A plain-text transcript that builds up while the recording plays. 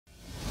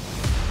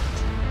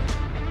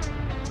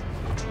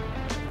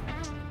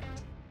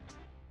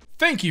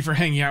Thank you for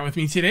hanging out with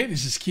me today.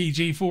 This is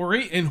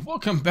KJ48 and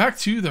welcome back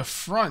to the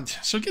front.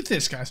 So get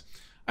this, guys.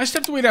 I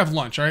stepped away to have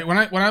lunch, all right?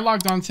 When I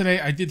logged on today,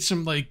 I did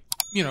some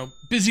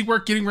busy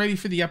work getting ready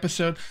for the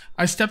episode.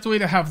 I stepped away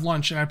to have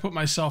lunch and I put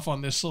myself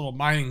on this little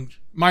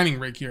mining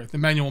rig here, the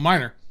manual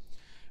miner.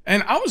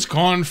 And I was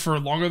gone for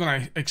longer than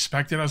I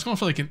expected. I was gone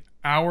for like an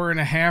hour and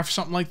a half,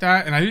 something like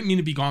that, and I didn't mean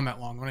to be gone that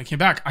long. When I came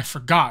back, I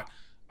forgot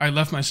I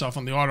left myself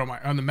on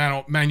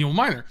the manual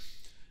miner.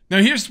 Now,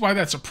 here's why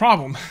that's a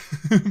problem,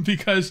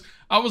 because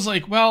I was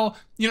like, well,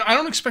 I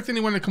don't expect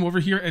anyone to come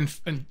over here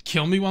and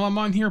kill me while I'm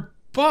on here,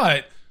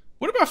 but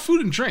what about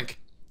food and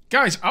drink?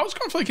 Guys, I was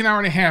going for like an hour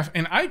and a half,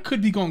 and I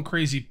could be going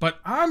crazy, but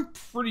I'm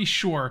pretty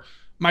sure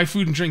my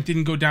food and drink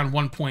didn't go down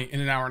 1 point in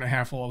an hour and a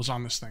half while I was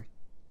on this thing.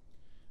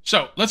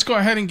 So, let's go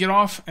ahead and get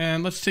off,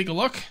 and let's take a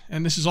look,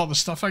 and this is all the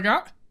stuff I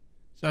got.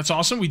 So that's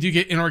awesome. We do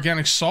get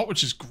inorganic salt,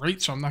 which is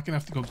great, so I'm not going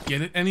to have to go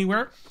get it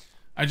anywhere.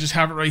 I just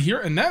have it right here,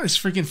 and that is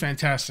freaking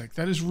fantastic.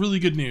 That is really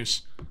good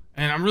news.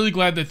 And I'm really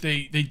glad that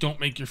they don't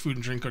make your food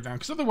and drink go down,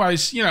 because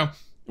otherwise, it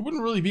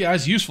wouldn't really be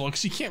as useful,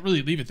 because you can't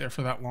really leave it there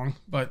for that long.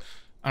 But,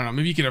 I don't know,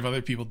 maybe you could have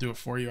other people do it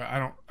for you. I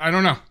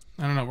don't know.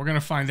 We're going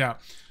to find out.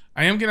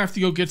 I am going to have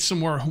to go get some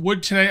more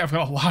wood today. I've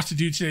got a lot to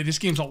do today. This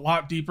game's a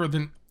lot deeper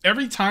than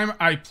every time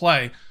I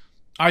play.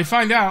 I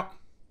find out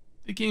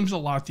the game's a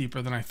lot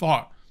deeper than I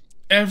thought.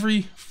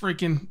 Every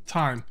freaking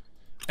time.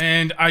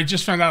 And I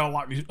just found out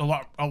a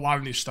lot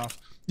of new stuff.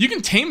 You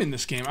can tame in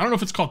this game. I don't know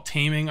if it's called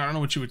taming. I don't know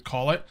what you would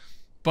call it.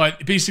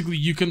 But basically,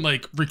 you can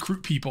like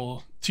recruit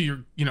people to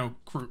your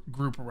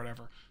group or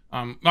whatever.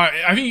 I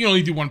think you can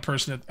only do one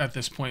person at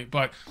this point.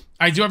 But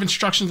I do have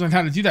instructions on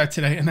how to do that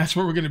today, and that's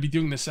what we're going to be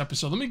doing this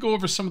episode. Let me go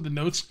over some of the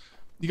notes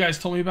you guys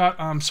told me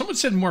about. Someone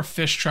said more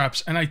fish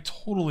traps, and I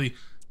totally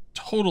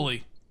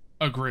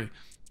agree.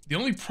 The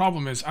only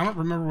problem is I don't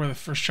remember where the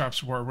fish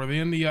traps were. Were they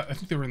in the? I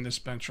think they were in this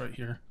bench right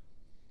here.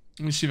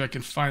 Let me see if I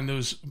can find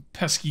those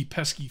pesky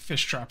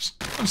fish traps.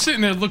 I'm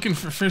sitting there looking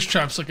for fish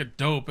traps like a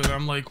dope, and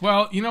I'm like,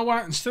 well, you know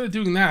what? Instead of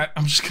doing that,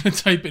 I'm just going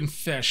to type in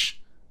fish.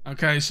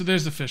 Okay, so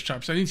there's the fish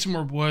traps. I need some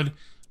more wood.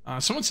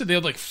 Someone said they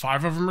had like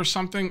 5 of them or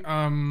something.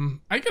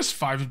 I guess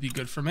 5 would be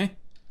good for me.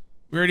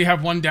 We already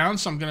have 1 down,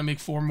 so I'm going to make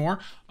 4 more.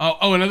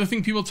 Oh, another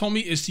thing people told me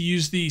is to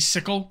use the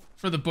sickle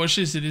for the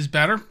bushes. It is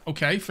better.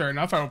 Okay, fair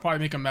enough. I will probably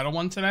make a metal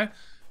one today.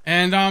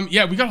 And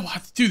yeah, we got a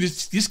lot to do.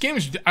 This game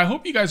is. I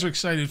hope you guys are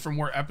excited for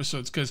more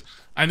episodes, because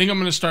I think I'm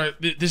going to start.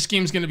 This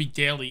game's going to be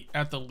daily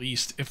at the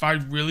least. If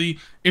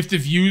the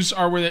views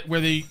are where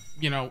they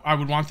I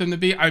would want them to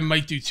be, I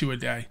might do 2 a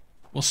day.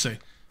 We'll see.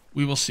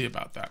 We will see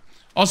about that.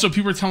 Also,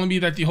 people are telling me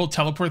that the whole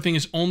teleport thing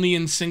is only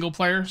in single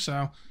player.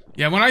 So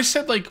yeah, when I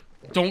said like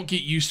don't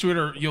get used to it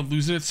or you'll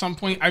lose it at some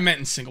point, I meant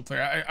in single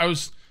player.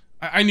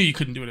 I knew you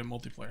couldn't do it in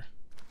multiplayer.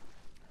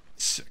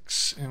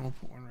 6, and we'll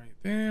put one right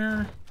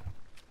there.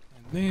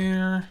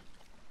 There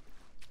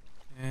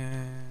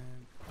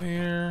and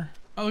there.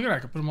 Oh, look at that. I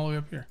can put them all the way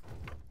up here.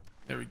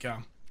 There we go.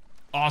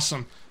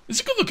 Awesome.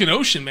 It's a good looking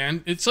ocean,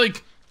 man. It's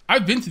like,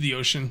 I've been to the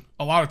ocean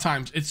a lot of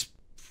times. It's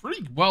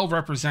pretty well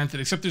represented,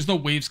 except there's no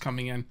waves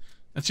coming in.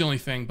 That's the only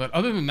thing. But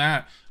other than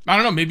that, I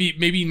don't know.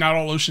 Maybe not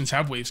all oceans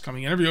have waves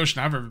coming in. Every ocean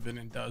I've ever been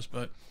in does.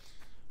 But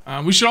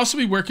we should also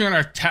be working on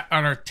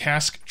our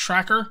task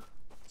tracker.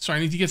 So I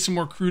need to get some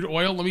more crude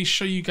oil. Let me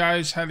show you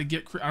guys how to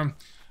get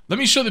let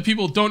me show the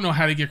people who don't know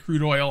how to get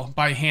crude oil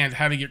by hand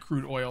how to get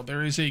crude oil.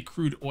 There is a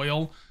crude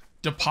oil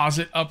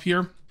deposit up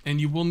here, and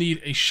you will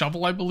need a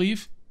shovel, I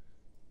believe.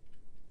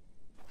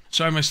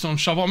 So I have my stone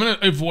shovel. I'm going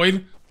to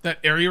avoid that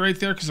area right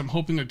there because I'm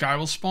hoping a guy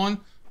will spawn,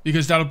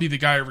 because that'll be the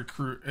guy I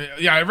recruit.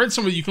 Yeah, I read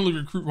somewhere you can only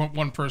recruit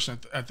one person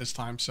at this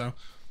time, so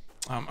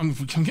I'm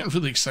getting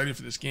really excited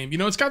for this game.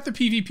 It's got the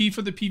PvP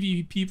for the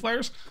PvP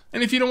players,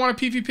 and if you don't want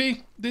a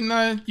PvP,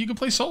 then you can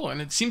play solo, and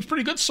it seems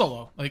pretty good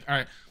solo. Like, all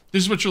right.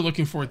 This is what you're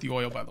looking for with the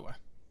oil, by the way.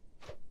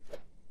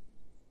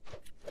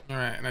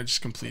 Alright, and I just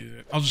completed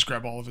it. I'll just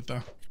grab all of it,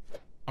 though.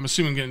 I'm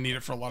assuming I'm going to need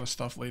it for a lot of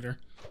stuff later.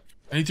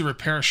 I need to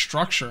repair a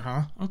structure,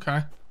 huh?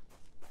 Okay.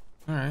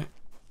 Alright.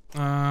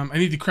 I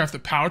need to craft a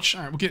pouch.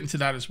 Alright, we'll get into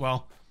that as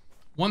well.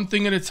 One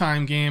thing at a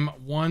time, game.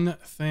 One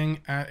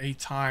thing at a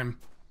time.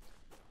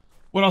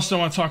 What else do I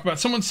want to talk about?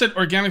 Someone said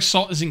organic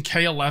salt is in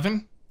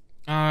K11.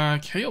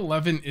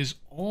 K11 is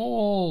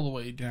all the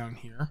way down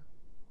here.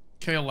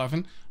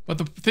 K11. But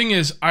the thing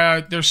is,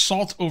 there's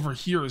salt over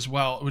here as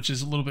well, which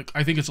is a little bit,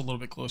 I think it's a little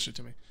bit closer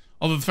to me.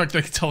 Although the fact that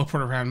I can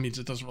teleport around means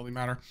it doesn't really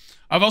matter.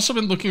 I've also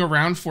been looking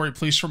around for a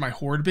place for my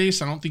horde base.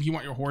 I don't think you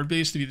want your horde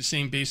base to be the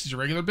same base as your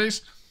regular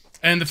base.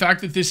 And the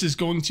fact that this is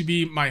going to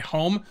be my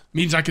home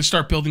means I can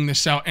start building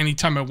this out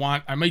anytime I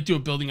want. I might do a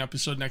building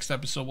episode next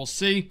episode. We'll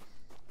see.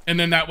 And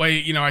then that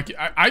way,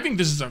 I think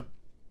this is a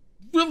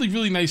really,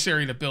 really nice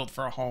area to build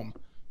for a home.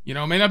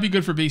 It may not be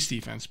good for base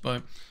defense,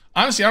 but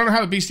honestly, I don't know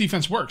how the base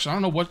defense works. I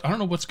don't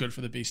know what's good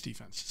for the base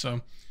defense.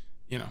 So,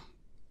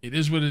 it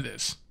is what it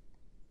is.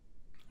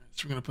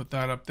 So we're gonna put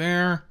that up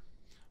there.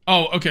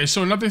 Oh, okay.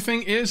 So another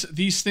thing is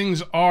these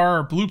things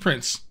are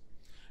blueprints.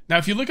 Now,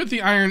 if you look at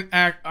the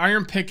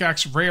iron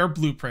pickaxe rare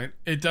blueprint,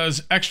 it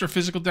does extra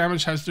physical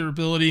damage, has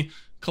durability,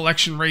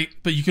 collection rate,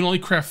 but you can only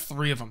craft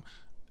 3 of them.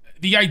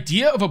 The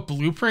idea of a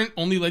blueprint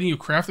only letting you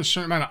craft a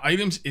certain amount of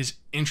items is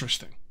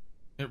interesting.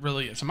 It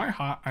really is. Am I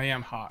hot? I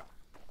am hot.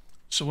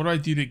 So what do I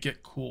do to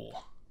get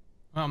cool?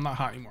 Well, I'm not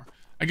hot anymore.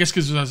 I guess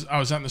because I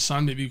was out in the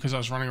sun, maybe because I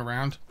was running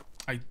around.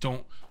 I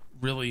don't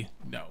really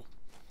know.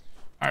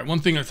 All right, one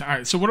thing at a time. All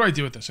right, so what do I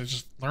do with this? I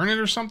just learn it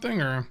or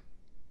something, or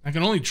I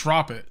can only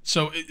drop it.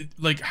 So,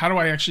 like, how do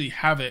I actually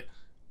have it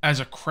as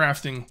a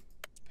crafting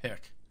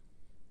pick?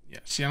 Yeah,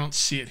 see, I don't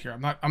see it here.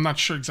 I'm not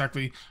sure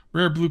exactly.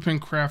 Rare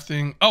blueprint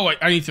crafting. Oh,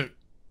 I need to.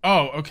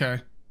 Oh,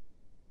 okay.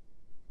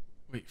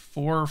 Wait,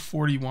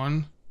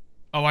 441.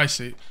 Oh, I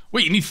see.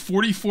 Wait, you need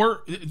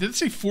 44. Did it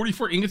say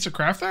 44 ingots to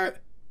craft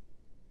that?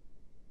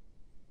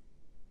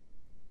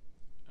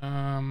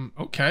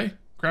 Okay.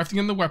 Crafting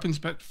in the weapons,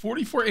 but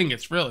 44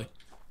 ingots, really.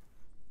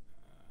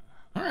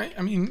 All right.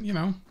 I mean, you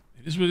know,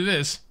 it is what it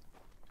is.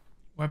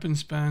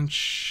 Weapons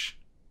bench.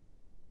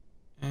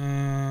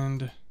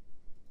 And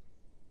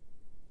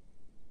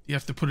you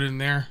have to put it in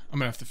there. I'm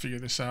going to have to figure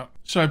this out.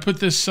 So I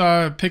put this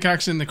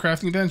pickaxe in the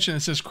crafting bench, and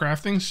it says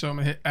crafting. So I'm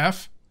going to hit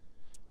F.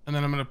 And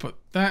then I'm going to put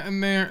that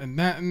in there, and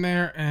that in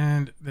there,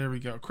 and there we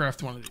go.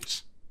 Craft one of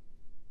these.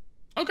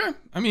 Okay.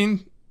 I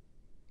mean,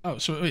 oh,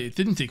 so wait, it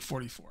didn't take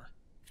 44.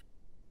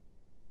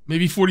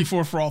 Maybe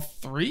 44 for all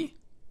 3?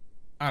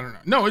 I don't know.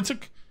 No, it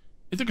took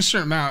a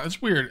certain amount.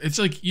 It's weird. It's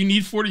like you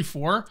need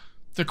 44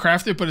 to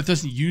craft it, but it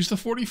doesn't use the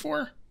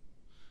 44.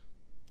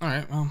 All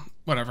right, well,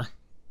 whatever.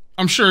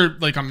 I'm sure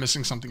like I'm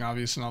missing something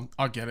obvious, and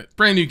I'll get it.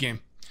 Brand new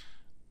game.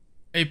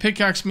 A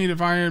pickaxe made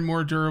of iron,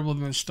 more durable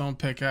than a stone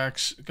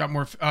pickaxe. Got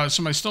more.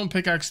 So my stone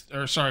pickaxe,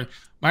 or sorry,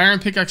 my iron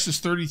pickaxe is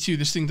 32.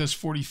 This thing does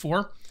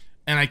 44,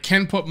 and I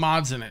can put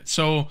mods in it.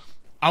 So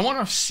I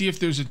want to see if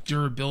there's a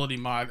durability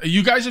mod.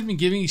 You guys have been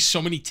giving me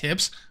so many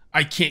tips,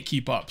 I can't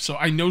keep up. So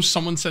I know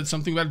someone said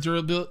something about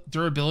a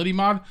durability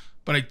mod,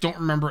 but I don't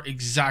remember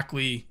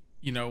exactly,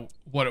 you know,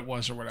 what it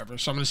was or whatever.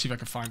 So I'm gonna see if I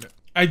can find it.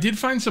 I did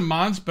find some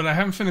mods, but I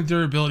haven't found a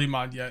durability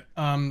mod yet.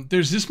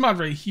 There's this mod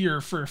right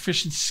here for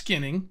efficient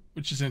skinning,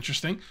 which is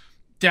interesting.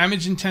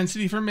 Damage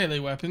intensity for melee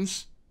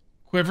weapons.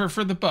 Quiver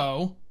for the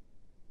bow.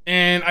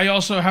 And I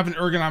also have an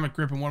ergonomic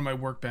grip in one of my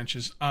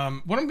workbenches.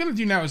 What I'm going to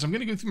do now is I'm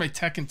going to go through my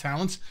tech and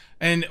talents.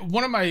 And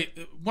one of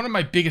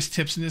my biggest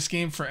tips in this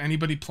game for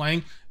anybody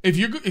playing, if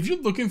you're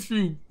looking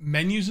through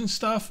menus and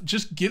stuff,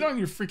 just get on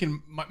your freaking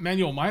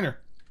manual miner.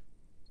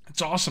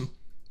 It's awesome.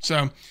 So,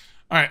 all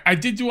right, I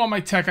did do all my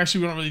tech.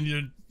 Actually, we don't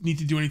really need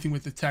to do anything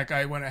with the tech.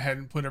 I went ahead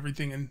and put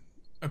everything in.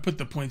 I put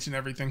the points in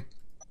everything.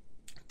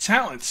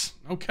 Talents.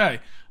 Okay.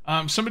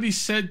 Somebody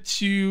said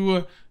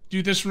to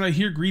do this one right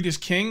here. Greed is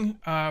king.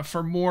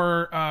 For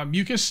more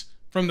mucus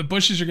from the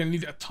bushes, you're going to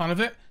need a ton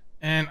of it.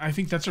 And I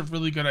think that's a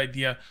really good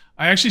idea.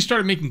 I actually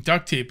started making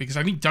duct tape because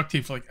I need duct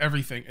tape for like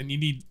everything. And you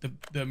need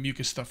the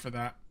mucus stuff for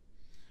that.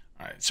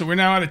 All right. So we're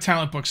now at a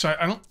talent book. So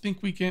I don't think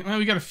we can. Well,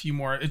 we got a few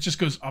more. It just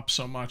goes up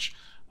so much.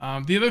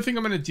 The other thing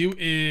I'm going to do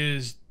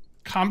is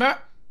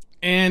combat.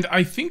 And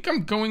I think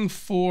I'm going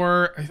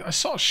for... I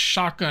saw a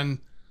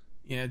shotgun.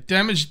 Yeah,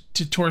 damage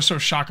to torso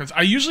shotguns.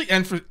 I usually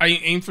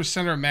aim for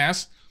center of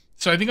mass.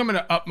 So I think I'm going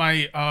to up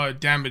my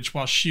damage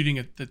while shooting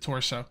at the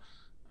torso.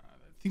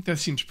 I think that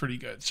seems pretty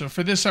good. So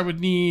for this, I would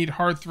need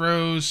hard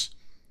throws,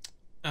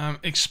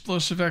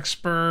 explosive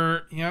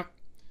expert. Yep.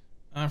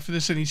 For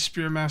this, I need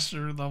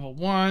spearmaster level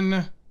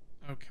 1.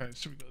 Okay,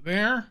 so we go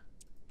there.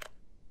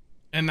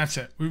 And that's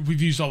it.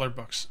 We've used all our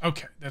books.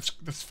 Okay, that's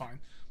fine.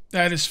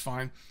 That is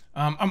fine.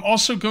 I'm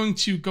also going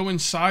to go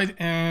inside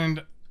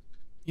and...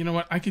 You know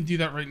what? I can do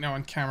that right now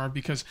on camera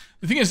because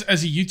the thing is,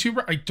 as a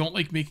YouTuber, I don't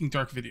like making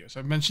dark videos.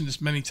 I've mentioned this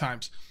many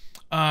times.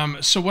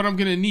 So what I'm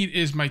going to need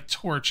is my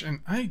torch, and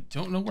I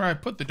don't know where I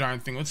put the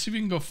darn thing. Let's see if we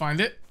can go find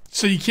it.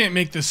 So you can't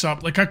make this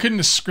up. Like, I couldn't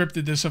have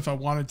scripted this if I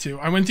wanted to.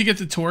 I went to get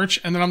the torch,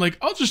 and then I'm like,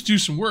 I'll just do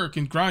some work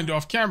and grind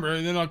off camera,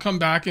 and then I'll come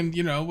back and,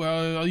 you know,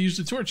 I'll use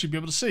the torch to be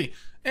able to see.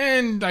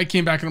 And I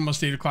came back at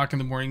almost 8 o'clock in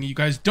the morning. You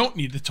guys don't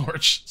need the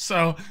torch.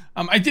 So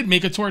I did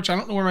make a torch. I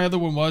don't know where my other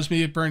one was.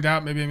 Maybe it burned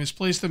out. Maybe I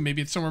misplaced them.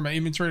 Maybe it's somewhere in my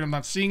inventory and I'm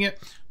not seeing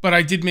it. But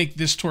I did make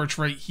this torch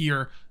right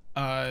here.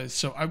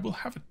 So I will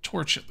have a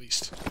torch at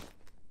least.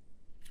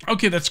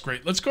 Okay, that's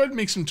great. Let's go ahead and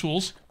make some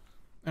tools.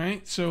 All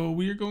right, so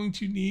we are going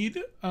to need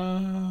that.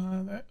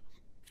 I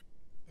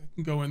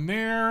can go in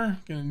there.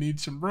 Gonna need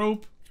some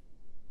rope.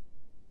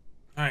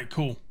 All right,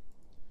 cool.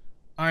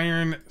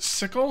 Iron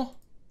sickle,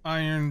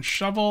 iron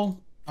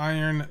shovel,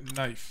 iron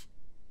knife.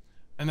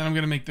 And then I'm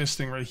going to make this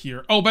thing right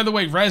here. Oh, by the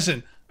way,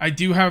 resin. I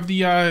do have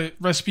the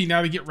recipe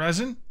now to get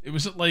resin. It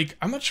was at like,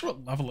 I'm not sure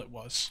what level it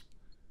was.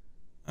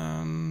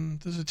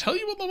 Does it tell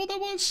you what level that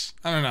was?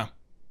 I don't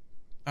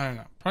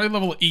know. Probably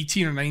level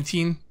 18 or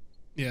 19.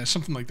 Yeah,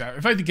 something like that.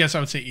 If I had to guess, I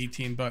would say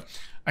 18. But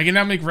I can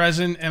now make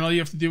resin, and all you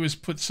have to do is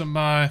put some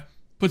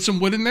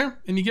wood in there,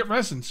 and you get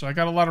resin. So I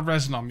got a lot of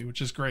resin on me,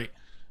 which is great.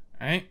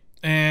 All right.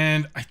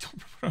 And I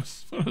don't remember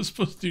what I was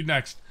supposed to do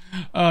next.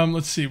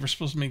 Let's see. We're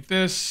supposed to make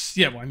this.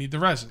 Yeah, well, I need the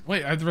resin.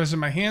 Wait, I have the resin in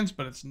my hands,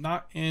 but it's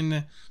not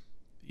in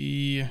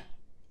the... There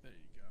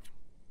you go.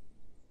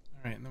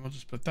 All right, and then then we'll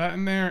just put that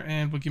in there,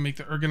 and we can make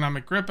the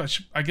ergonomic grip.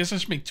 I guess I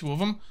should make 2 of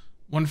them.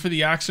 One for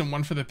the axe and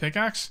one for the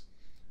pickaxe.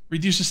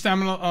 Reduces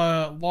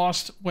stamina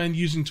lost when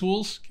using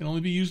tools. Can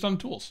only be used on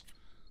tools.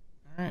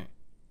 Alright.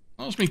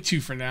 I'll just make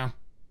 2 for now.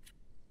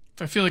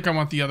 If I feel like I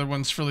want the other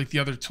ones for like the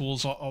other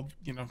tools, I'll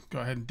you know, go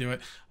ahead and do it.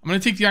 I'm going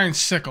to take the iron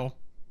sickle,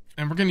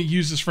 and we're going to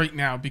use this right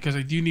now because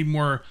I do need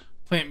more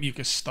plant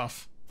mucus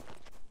stuff.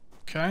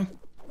 Okay.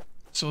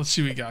 So let's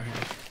see what we got here.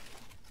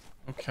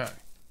 Okay.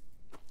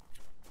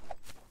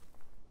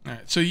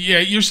 Alright, so yeah,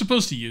 you're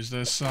supposed to use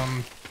this.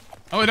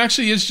 Oh, it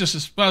actually is just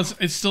as well.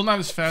 It's still not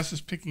as fast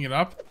as picking it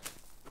up,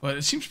 but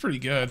it seems pretty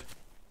good.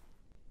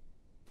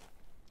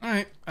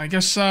 Alright, I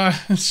guess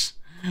just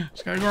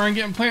gotta go around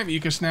getting plant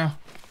mucus now.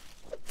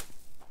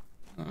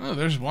 Oh,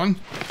 there's one.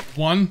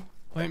 One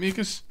plant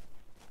mucus.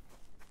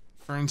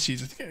 Fern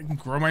seeds. I think I can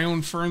grow my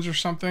own ferns or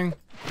something.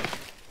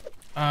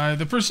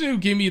 The person who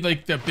gave me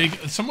like the big,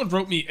 someone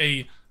wrote me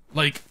a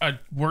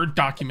Word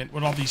document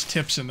with all these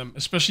tips in them,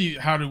 especially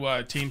how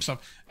to tame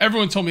stuff.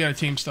 Everyone told me how to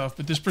tame stuff,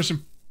 but this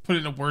person put it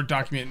in a Word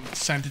document and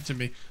sent it to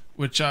me,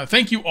 which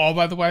thank you all,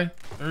 by the way.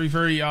 Very,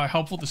 very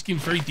helpful. This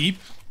game's very deep.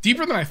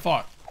 Deeper than I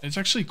thought. It's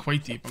actually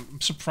quite deep.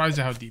 I'm surprised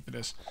at how deep it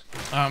is.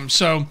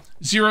 So,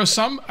 Zero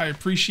Sum, I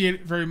appreciate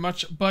it very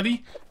much,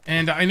 buddy.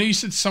 And I know you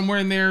said somewhere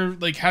in there,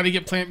 like, how to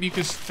get plant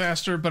mucus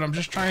faster, but I'm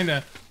just trying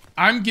to...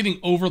 I'm getting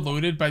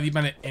overloaded by the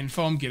amount of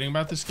info I'm getting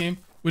about this game,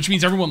 which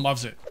means everyone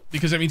loves it.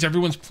 Because that means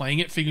everyone's playing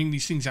it, figuring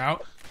these things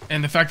out.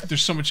 And the fact that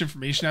there's so much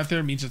information out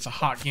there means it's a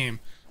hot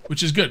game,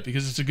 which is good,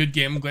 because it's a good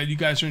game. I'm glad you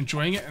guys are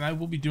enjoying it, and I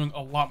will be doing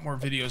a lot more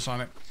videos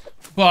on it.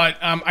 But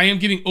I am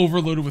getting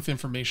overloaded with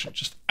information,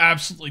 just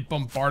absolutely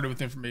bombarded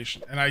with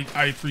information, and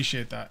I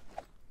appreciate that.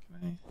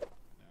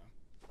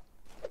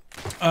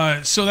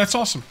 So that's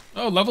awesome.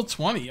 Oh, level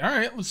 20. All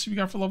right, let's see what we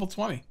got for level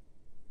 20.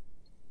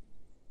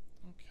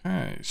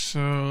 Okay,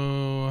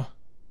 so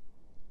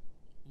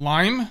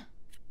lime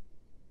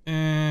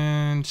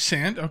and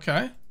sand.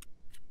 Okay,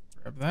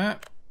 grab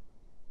that.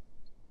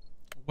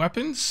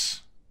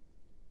 Weapons.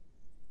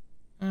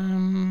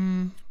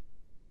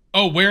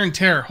 Oh, wear and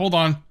tear. Hold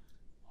on.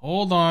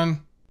 Hold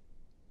on.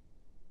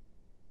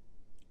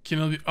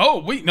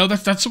 Oh, wait, no,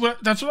 that's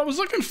what I was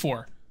looking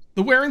for.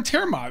 The wear and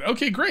tear mod.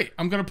 Okay, great.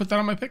 I'm gonna put that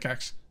on my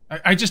pickaxe.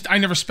 I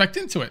never spec'd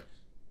into it.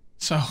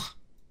 So,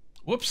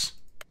 whoops.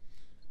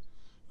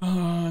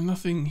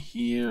 Nothing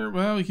here.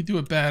 Well, we could do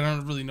a bed. I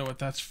don't really know what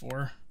that's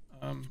for.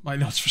 My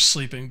notes for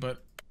sleeping, but it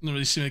doesn't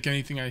really seem like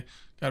anything I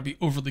gotta be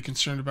overly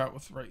concerned about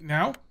with right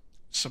now.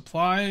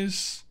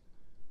 Supplies.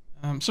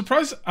 I'm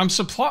surprised at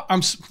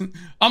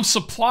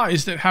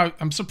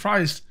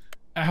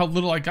how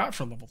little I got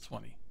for level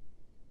 20.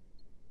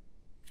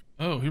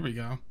 Oh, here we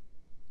go.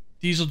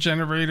 Diesel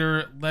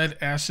generator, lead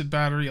acid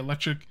battery,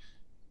 electric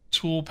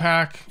tool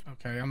pack.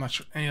 Okay, I'm not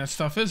sure what any of that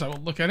stuff is. I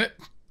will look at it.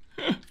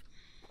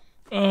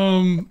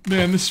 Man,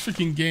 this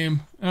freaking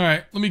game. All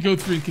right, let me go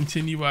through and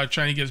continue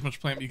trying to get as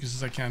much plant mucus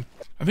as I can.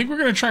 I think we're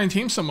gonna try and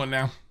tame someone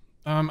now.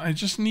 I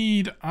just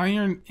need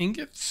iron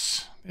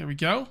ingots. There we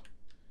go.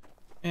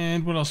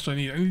 And what else do I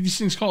need? I need these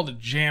things called a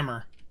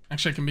jammer.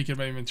 Actually, I can make it in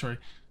my inventory.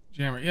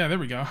 Jammer. Yeah, there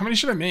we go. How many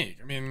should I make?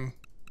 I mean,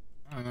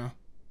 I don't know.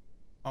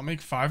 I'll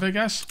make 5, I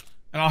guess.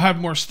 And I'll have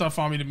more stuff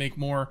on me to make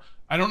more.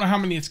 I don't know how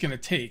many it's going to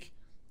take.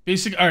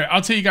 Basically, all right,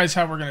 I'll tell you guys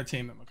how we're going to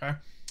tame them, okay?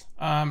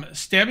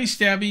 Stabby,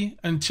 stabby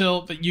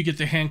until that you get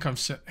the handcuff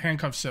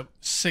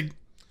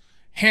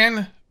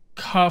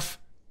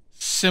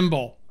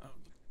symbol.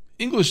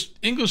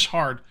 English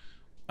hard.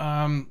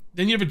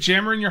 Then you have a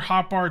jammer in your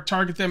hotbar,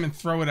 target them and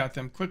throw it at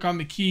them. Click on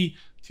the key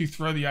to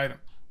throw the item.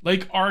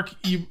 Like arc,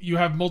 you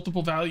have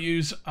multiple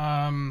values.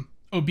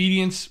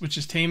 Obedience, which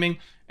is taming,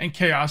 and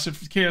chaos.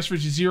 If chaos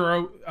reaches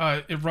 0,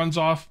 it runs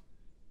off.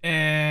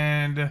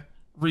 And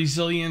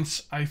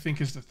resilience, I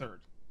think, is the 3rd.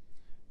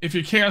 If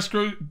your chaos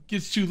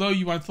gets too low,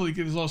 you want to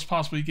get as low as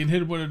possible. You can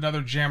hit it with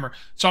another jammer.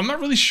 So I'm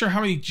not really sure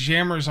how many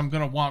jammers I'm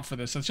going to want for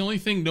this. That's the only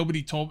thing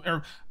nobody told,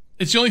 or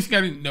it's the only thing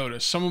I didn't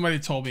notice. Someone might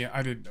have told me,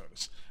 I didn't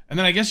notice. And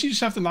then I guess you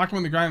just have to knock them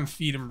on the ground and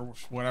feed them or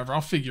whatever.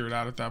 I'll figure it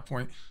out at that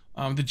point.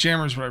 The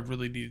jammer is what I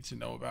really needed to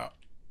know about.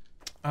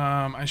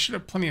 I should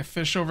have plenty of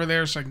fish over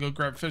there so I can go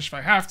grab fish if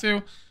I have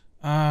to.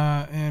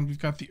 And we've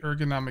got the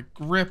ergonomic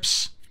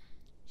grips.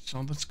 So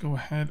let's go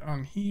ahead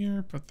on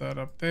here, put that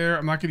up there.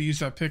 I'm not going to use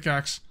that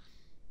pickaxe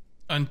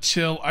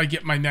until I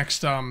get my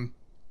next item,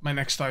 my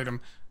next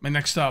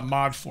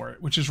mod for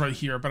it, which is right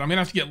here. But I'm going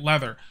to have to get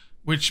leather,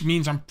 which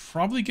means I'm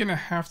probably going to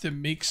have to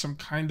make some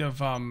kind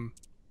of, I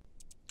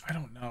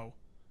don't know,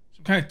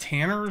 some kind of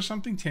tanner or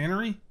something,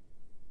 tannery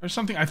or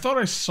something. I thought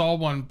I saw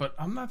one, but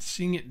I'm not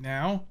seeing it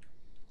now.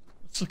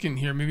 Let's look in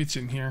here. Maybe it's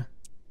in here.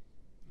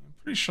 I'm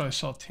pretty sure I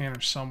saw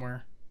tanner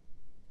somewhere.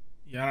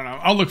 Yeah, I don't know.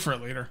 I'll look for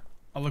it later.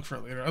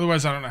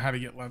 Otherwise, I don't know how to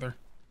get leather.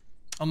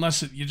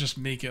 Unless you just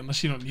make it.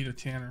 Unless you don't need a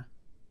tanner.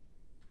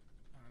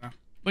 I don't know.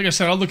 Like I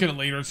said, I'll look at it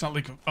later. It's not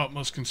like of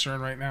utmost concern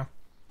right now.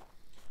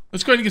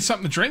 Let's go ahead and get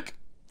something to drink.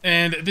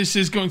 And this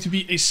is going to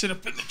be a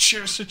sit-up in the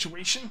chair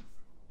situation.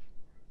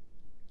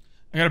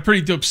 I got a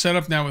pretty dope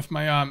setup now with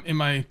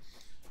my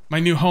my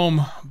new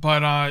home,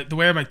 but the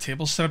way I have my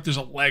table set up, there's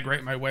a leg right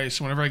in my way.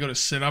 So whenever I go to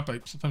sit up,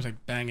 sometimes I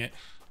bang it.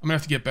 I'm gonna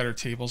have to get better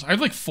tables. I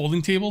have like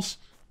folding tables,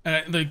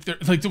 and they're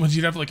like the ones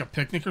you'd have like a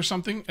picnic or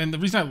something. And the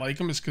reason I like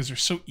them is because they're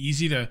so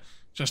easy to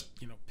just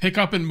pick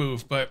up and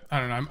move. But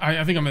I don't know.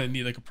 I think I'm gonna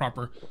need like a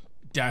proper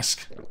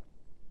desk,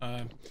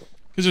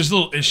 because there's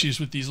little issues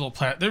with these little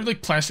they're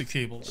like plastic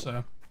tables.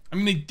 So I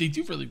mean they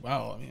do really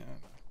well. I mean,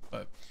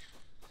 but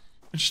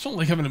I just don't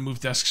like having to move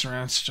desks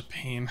around. It's such a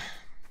pain.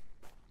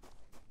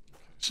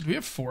 So do we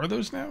have 4 of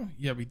those now?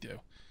 Yeah, we do.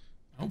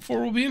 I hope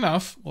 4 will be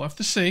enough. We'll have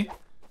to see.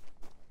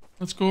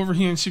 Let's go over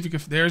here and see if we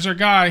can... There's our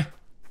guy.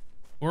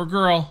 Or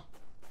girl.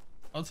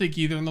 I'll take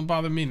either and don't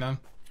bother me none.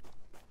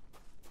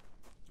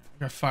 I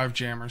got 5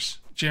 jammers.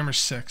 Jammer's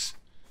 6.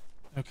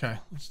 Okay,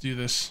 let's do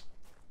this.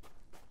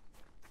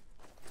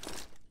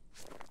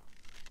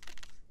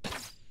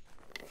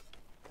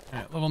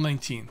 Alright, level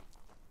 19.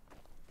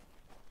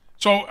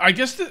 So I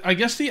guess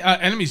the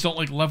enemies don't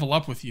like level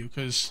up with you,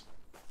 because...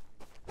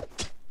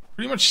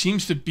 pretty much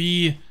seems to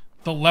be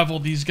the level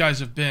these guys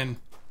have been.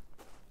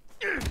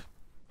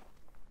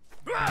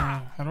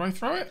 How do I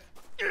throw it?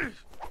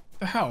 What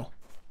the hell?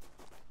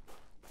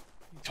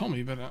 You told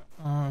me, but do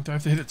I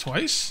have to hit it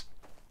twice?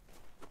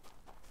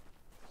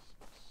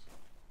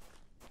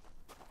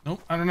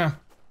 Nope, I don't know.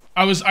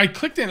 I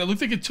clicked it, it looked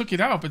like it took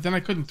it out, but then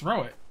I couldn't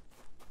throw it.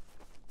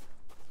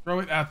 Throw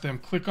it at them.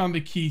 Click on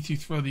the key to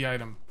throw the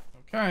item.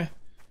 Okay.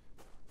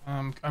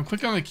 I'm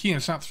clicking on the key and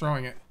it's not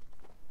throwing it.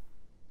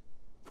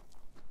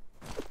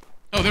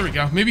 Oh, there we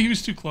go. Maybe he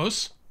was too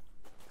close.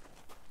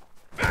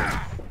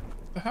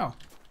 What the hell?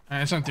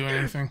 Alright, it's not doing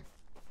anything.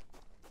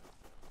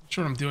 Not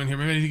sure what I'm doing here.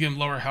 Maybe I need to give him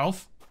lower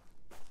health.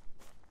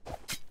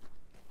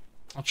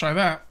 I'll try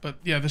that. But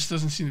yeah, this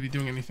doesn't seem to be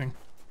doing anything.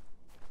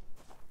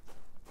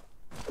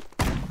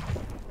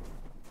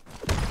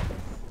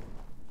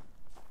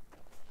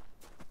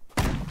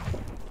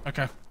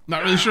 Okay.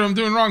 Not really sure what I'm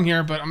doing wrong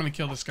here, but I'm gonna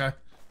kill this guy.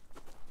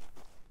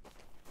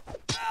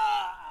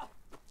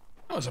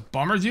 That was a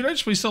bummer, dude. I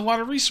just wasted a lot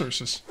of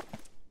resources.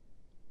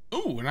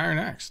 Ooh, an iron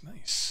axe.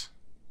 Nice.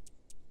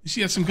 You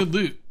see, had some good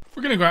loot.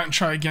 We're going to go out and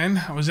try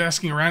again. I was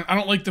asking around. I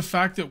don't like the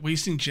fact that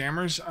wasting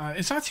jammers.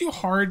 It's not too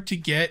hard to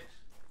get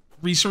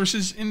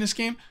resources in this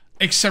game,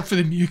 except for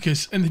the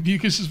mucus. And the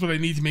mucus is what I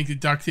need to make the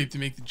duct tape to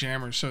make the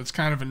jammers. So it's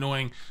kind of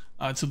annoying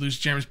to lose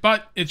jammers.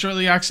 But it's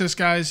early access,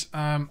 guys.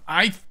 I'm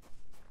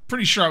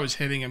pretty sure I was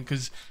hitting him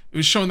because it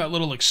was showing that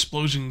little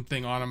explosion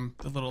thing on him.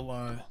 The little,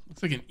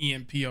 looks like an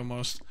EMP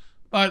almost.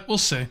 But we'll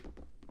see.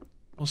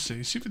 We'll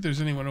see. See if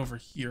there's anyone over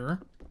here.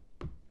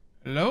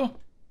 Hello?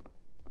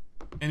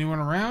 Anyone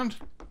around?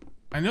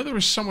 I know there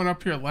was someone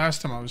up here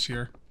last time I was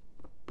here.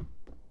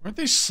 Weren't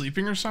they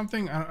sleeping or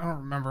something? I don't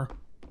remember.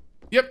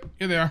 Yep,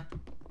 here they are.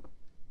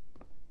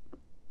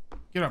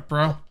 Get up,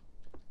 bro.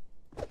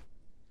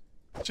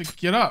 Just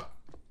get up.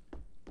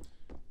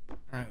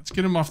 Alright, let's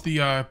get him off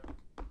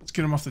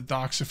the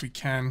docks if we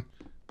can.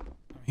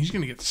 He's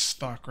gonna get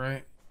stuck,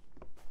 right?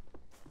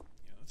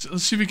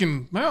 Let's see if we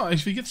can... Well,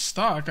 if he gets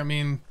stuck, I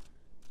mean...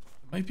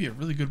 It might be a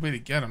really good way to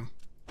get him.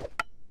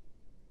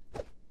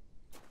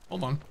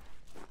 Hold on.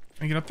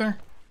 Can I get up there?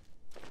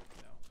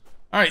 No.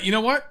 Alright, you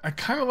know what? I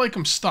kind of like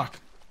him stuck.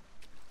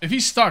 If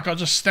he's stuck, I'll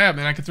just stab him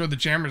and I can throw the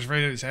jammers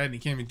right at his head and he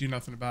can't even do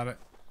nothing about it.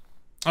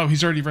 Oh,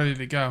 he's already ready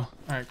to go.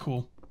 Alright,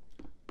 cool.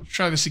 Let's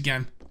try this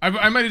again.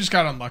 I might have just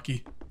got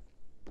unlucky.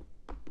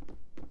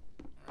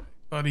 Alright,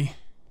 buddy.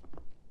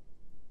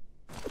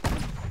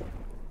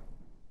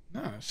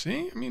 No,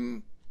 see? I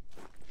mean...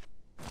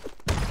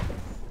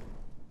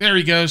 There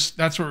he goes.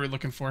 That's what we're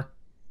looking for.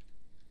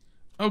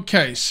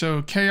 Okay,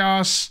 so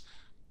chaos,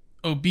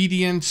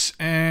 obedience,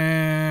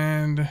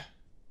 and...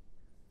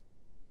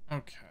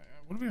 Okay,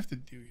 what do we have to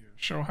do here?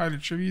 Show hide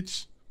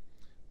attributes?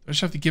 Do I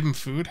just have to give him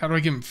food? How do I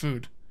give him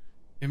food?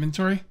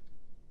 Inventory? There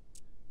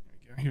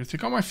we go. Here,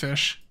 take all my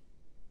fish.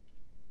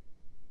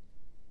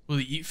 Will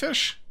he eat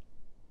fish?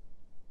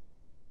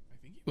 I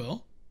think he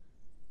will.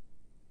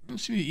 I don't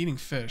see me eating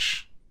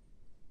fish.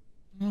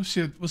 We'll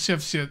see. We'll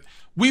see.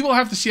 We will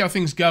have to see how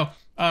things go.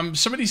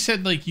 Somebody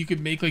said like you could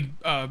make like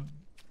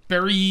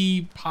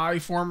berry pie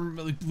form,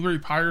 like blueberry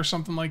pie or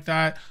something like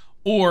that,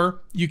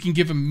 or you can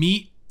give him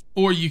meat,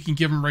 or you can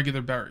give him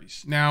regular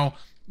berries. Now,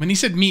 when he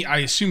said meat, I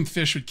assumed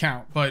fish would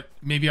count, but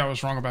maybe I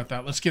was wrong about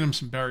that. Let's get him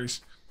some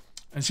berries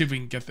and see if we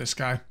can get this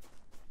guy.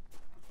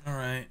 All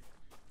right.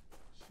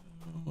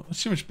 So, let's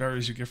see how much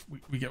berries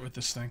we get with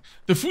this thing.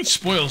 The food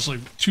spoils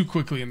like too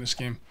quickly in this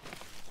game.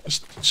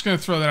 Just gonna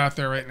throw that out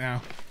there right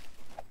now.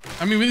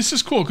 I mean, this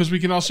is cool because we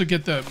can also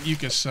get the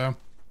mucus, so...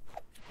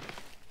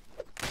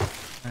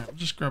 Alright, we'll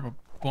just grab a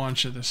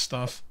bunch of this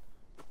stuff.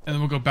 And then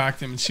we'll go back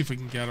to him and see if we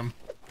can get him.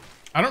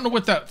 I don't know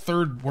what that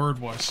third word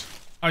was.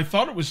 I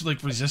thought it was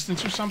like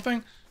resistance or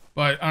something.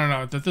 But, I don't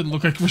know. That didn't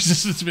look like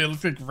resistance to me. It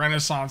looked like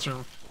renaissance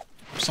or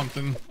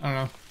something. I don't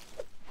know.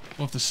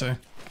 We'll have to see.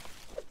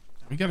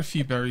 We got a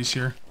few berries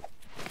here.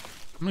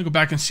 I'm gonna go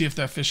back and see if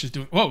that fish is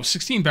doing... Whoa,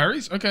 16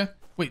 berries? Okay.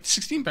 Wait,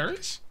 16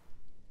 berries?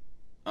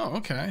 Oh,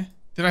 okay.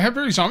 Did I have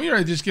berries on me or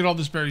did I just get all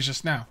these berries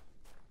just now?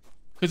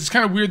 Because it's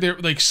kind of weird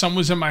that like some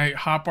was in my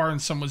hotbar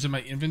and some was in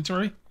my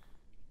inventory.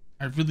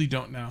 I really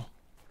don't know.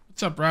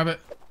 What's up,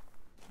 Rabbit?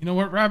 You know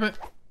what, Rabbit?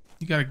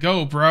 You gotta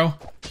go, bro.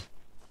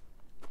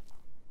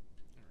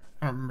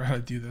 I don't remember how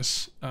to do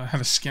this. How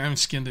to skin. I haven't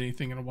skinned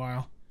anything in a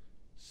while.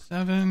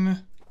 7.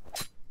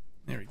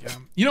 There we go.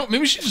 You know, maybe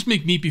we should just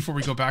make meat before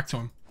we go back to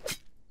him.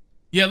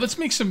 Yeah, let's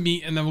make some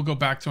meat and then we'll go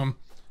back to him.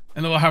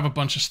 And then we'll have a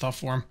bunch of stuff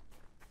for him.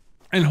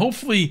 And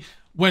hopefully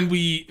when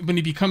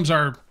he becomes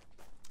our...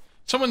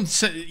 Someone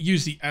said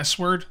use the S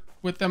word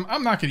with them.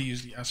 I'm not gonna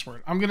use the S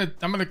word. I'm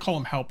gonna call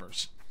them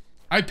helpers.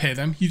 I pay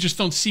them. You just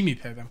don't see me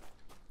pay them.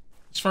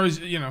 As far as,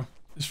 you know,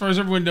 as far as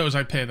everyone knows,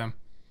 I pay them.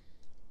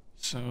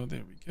 So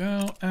there we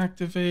go.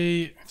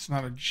 Activate. It's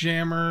not a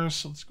jammer,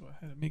 so let's go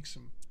ahead and make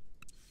some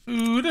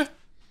food.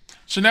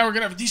 So now we're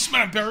gonna have a decent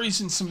amount of berries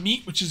and some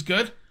meat, which is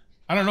good.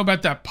 I don't know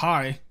about that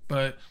pie,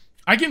 but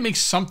I can make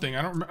something.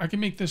 I can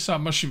make this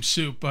mushroom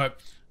soup,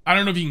 but I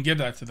don't know if you can give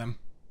that to them.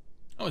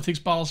 Oh, it takes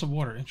bottles of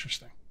water.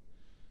 Interesting.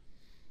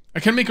 I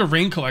can make a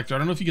rain collector. I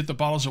don't know if you get the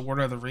bottles of water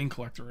out of the rain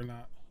collector or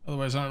not.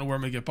 Otherwise, I don't know where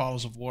I'm gonna get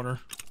bottles of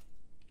water.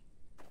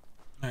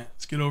 All right,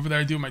 let's get over there.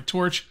 I do my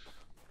torch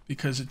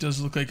because it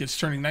does look like it's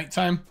turning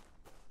nighttime.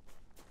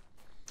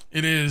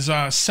 It is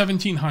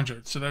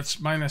 1700, so that's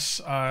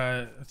minus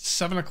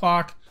 7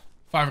 o'clock,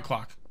 5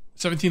 o'clock.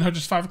 1700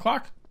 is 5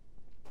 o'clock?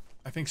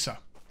 I think so.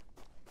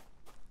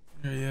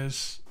 There he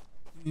is.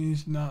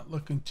 He's not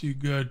looking too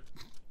good.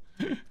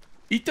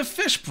 Eat the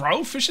fish,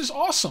 bro. Fish is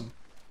awesome.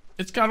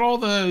 It's got all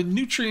the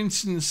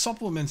nutrients and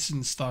supplements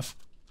and stuff.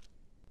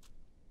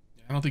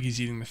 Yeah, I don't think he's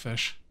eating the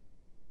fish.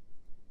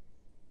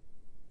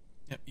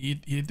 Yep,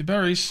 eat the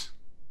berries.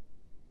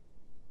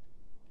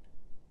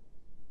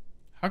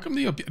 How come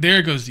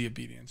there goes the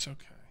obedience?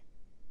 Okay.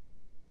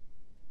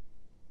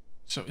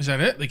 So is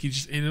that it? Like he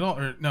just ate it all?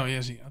 Or no, he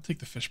hasn't. I'll take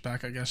the fish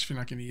back, I guess, if you're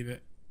not going to eat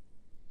it.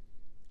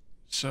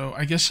 So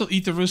I guess he'll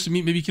eat the roasted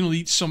meat. Maybe he can only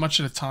eat so much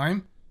at a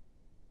time.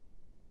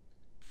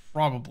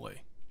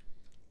 Probably.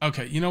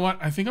 Okay, you know what?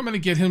 I think I'm going to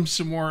get him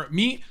some more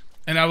meat,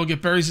 and I will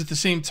get berries at the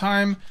same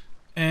time.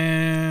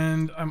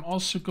 And I'm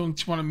also going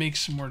to want to make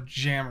some more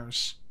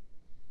jammers,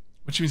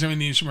 which means I'm going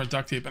to need some more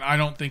duct tape, and I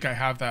don't think I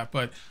have that,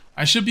 but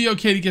I should be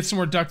okay to get some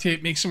more duct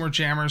tape, make some more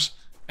jammers,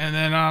 and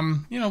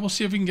then, you know, we'll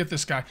see if we can get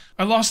this guy.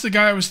 I lost the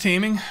guy I was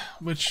taming,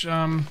 which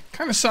kind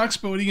of sucks,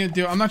 but what are you going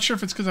to do? I'm not sure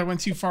if it's because I went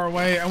too far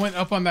away. I went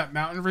up on that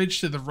mountain ridge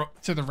to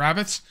the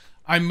rabbits.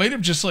 I might have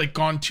just, like,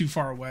 gone too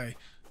far away.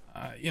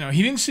 You know,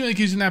 he didn't seem like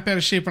he was in that bad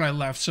a shape when I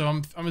left, so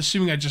I'm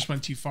assuming I just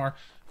went too far.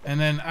 And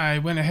then I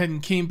went ahead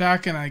and came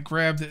back, and I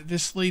grabbed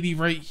this lady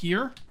right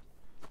here.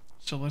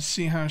 So let's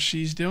see how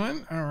she's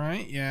doing. All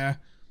right, yeah.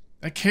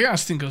 That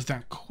chaos thing goes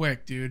down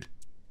quick, dude.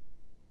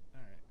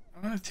 All right,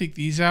 I'm going to take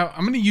these out.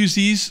 I'm going to use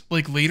these,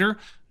 like, later,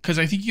 because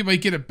I think you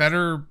might get a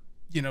better,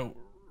 you know,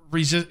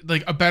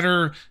 like, a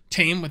better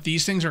tame with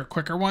these things, or a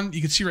quicker one.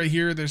 You can see right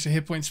here, there's a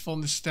hit points,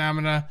 fullness,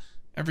 stamina,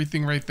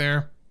 everything right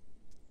there.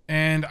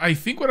 And I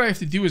think what I have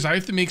to do is I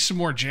have to make some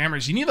more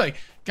jammers. You need, like,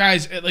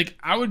 guys, like,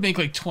 I would make,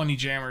 like, 20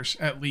 jammers,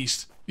 at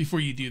least, before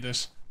you do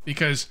this,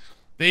 because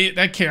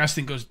that chaos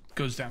thing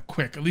goes down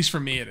quick. At least for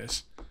me it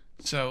is.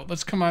 So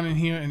let's come on in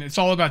here, and it's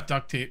all about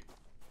duct tape.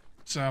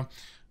 So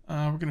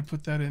we're going to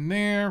put that in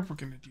there. We're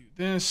going to do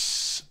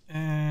this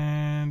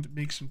and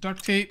make some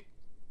duct tape.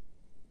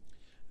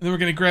 And then we're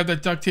going to grab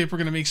that duct tape. We're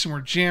going to make some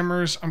more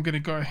jammers. I'm going to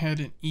go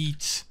ahead and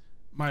eat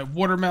my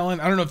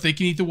watermelon. I don't know if they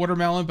can eat the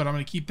watermelon, but I'm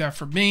going to keep that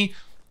for me.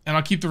 And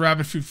I'll keep the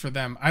rabbit food for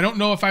them. I don't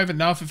know if I have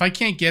enough. If I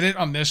can't get it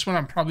on this one,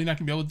 I'm probably not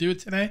going to be able to do it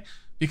today.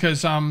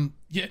 Because,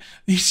 yeah,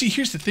 you see,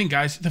 here's the thing,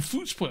 guys. The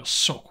food spoils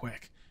so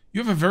quick.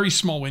 You have a very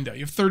small window.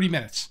 You have 30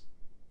 minutes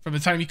from the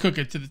time you cook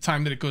it to the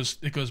time that it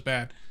goes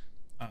bad.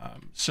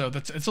 So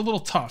it's a little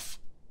tough.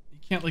 You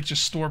can't, like,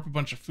 just store up a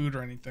bunch of food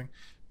or anything.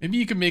 Maybe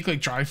you can make, like,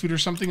 dry food or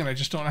something, and I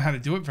just don't know how to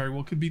do it. Very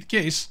well could be the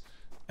case.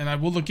 And I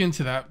will look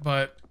into that.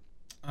 But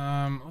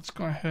let's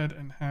go ahead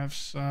and have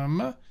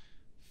some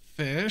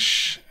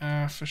fish.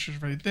 Fish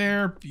is right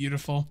there.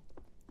 Beautiful.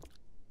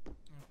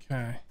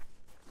 Okay.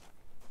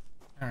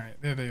 All right,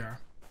 there they are.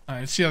 All right,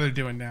 let's see how they're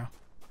doing now.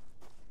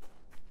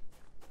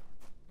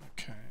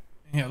 Okay.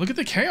 Yeah, look at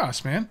the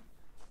chaos, man.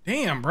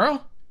 Damn,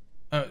 bro.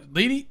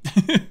 Lady?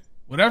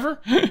 Whatever.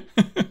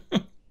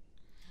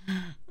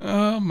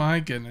 Oh, my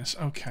goodness.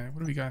 Okay, what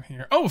do we got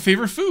here? Oh,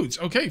 favorite foods.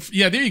 Okay,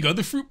 yeah, there you go.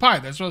 The fruit pie.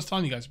 That's what I was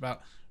telling you guys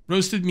about.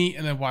 Roasted meat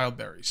and then wild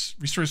berries.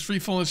 Restores 3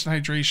 fullness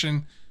and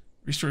hydration.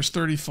 Restores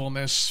 30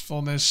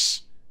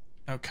 fullness.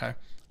 Okay.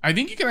 I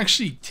think you can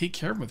actually take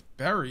care of them with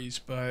berries,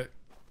 but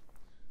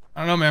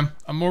I don't know, man.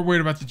 I'm more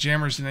worried about the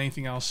jammers than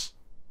anything else.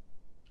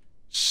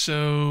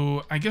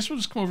 So I guess we'll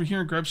just come over here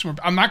and grab some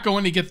more. I'm not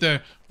going to get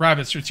the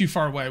rabbits. They're too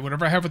far away.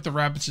 Whatever I have with the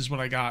rabbits is what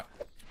I got.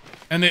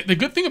 And the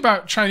good thing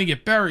about trying to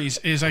get berries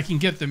is I can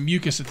get the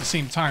mucus at the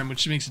same time,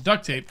 which makes the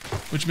duct tape,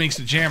 which makes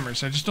the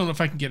jammers. I just don't know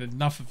if I can get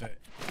enough of it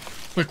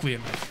quickly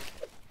enough.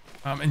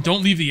 And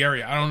don't leave the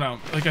area. I don't know.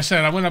 Like I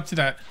said, I went up to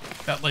that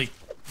like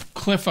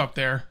cliff up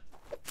there,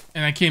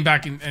 and I came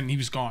back and he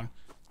was gone.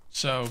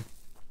 So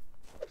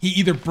he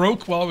either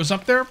broke while I was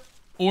up there,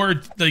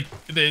 Or like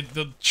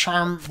the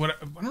charm, what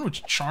I don't know what's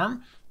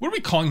charm. What are we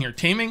calling here?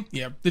 Taming?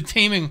 Yeah, the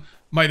taming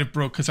might have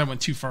broke because I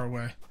went too far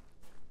away.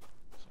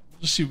 So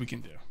we'll just see what we can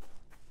do.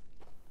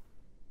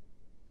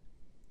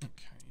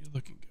 Okay, you're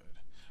looking good.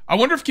 I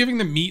wonder if giving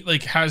them meat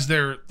like has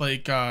their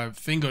like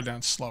thing go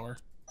down slower.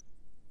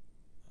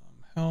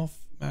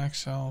 Health,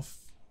 max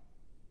health.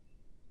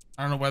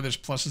 I don't know why there's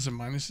pluses and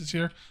minuses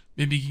here.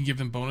 Maybe you can give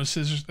them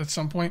bonuses at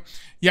some point.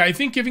 Yeah, I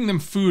think giving them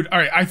food. All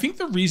right, I think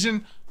the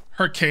reason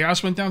her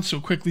chaos went down so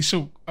quickly,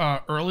 so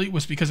early,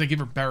 was because I gave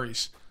her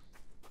berries.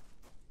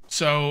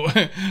 So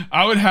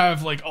I would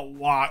have like a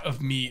lot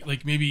of meat.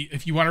 Like maybe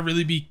if you want to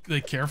really be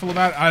like careful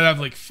about it, I'd have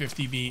like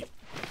 50 meat,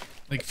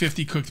 like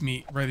 50 cooked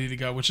meat ready to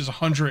go, which is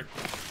 100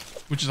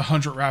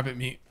 rabbit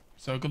meat.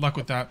 So good luck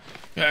with that.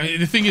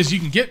 The thing is, you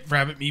can get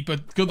rabbit meat,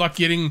 but good luck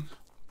getting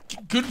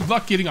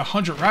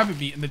 100 rabbit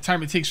meat in the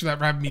time it takes for that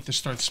rabbit meat to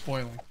start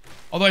spoiling.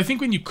 Although I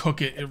think when you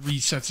cook it, it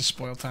resets the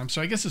spoil time.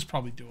 So I guess it's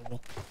probably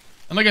doable.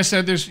 And like I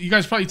said, you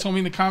guys probably told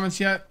me in the comments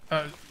yet.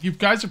 You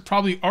guys have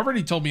probably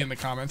already told me in the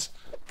comments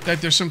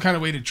that there's some kind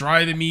of way to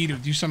dry the meat or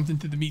do something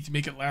to the meat to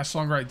make it last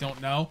longer. I don't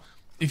know.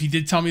 If you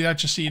did tell me that,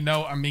 just so you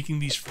know, I'm making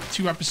these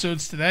 2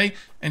 episodes today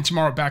and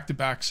tomorrow back to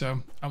back.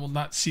 So I will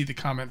not see the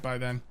comment by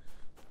then.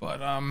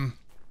 But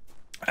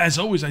as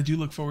always, I do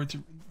look forward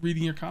to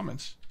reading your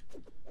comments.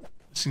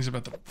 This thing's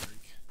about to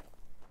break,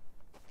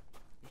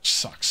 which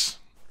sucks.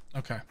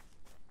 Okay.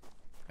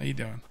 How you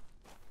doing?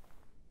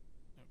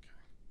 Okay.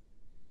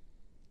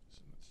 So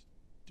it's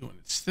doing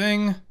its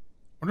thing. I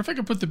wonder if I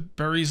could put the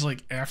berries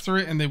like after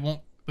it and they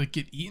won't like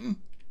get eaten.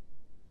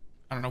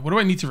 I don't know. What do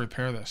I need to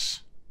repair this?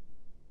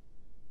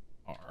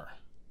 R.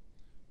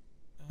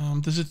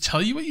 Does it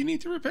tell you what you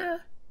need to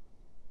repair?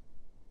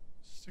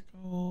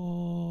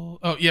 Sickle.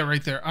 Oh yeah,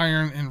 right there.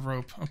 Iron and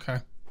rope. Okay.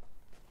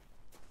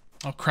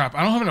 Oh crap!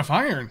 I don't have enough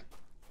iron.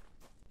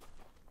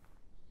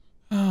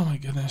 Oh my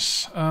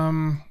goodness.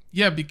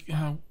 Yeah,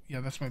 yeah,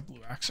 that's my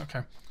blue axe.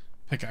 Okay,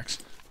 pickaxe.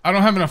 I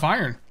don't have enough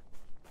iron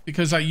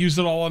because I used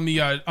it all on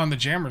the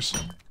jammers.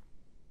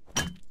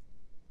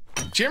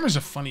 Jammer's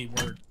a funny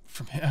word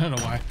for me. I don't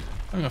know why. I'm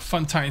having a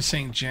fun time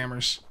saying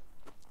jammers.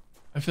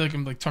 I feel like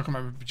I'm like talking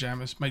about my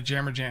pajamas, my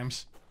jammer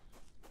jams.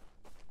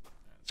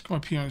 Let's go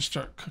up here and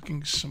start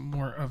cooking some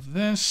more of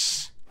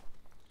this.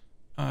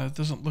 It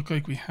doesn't look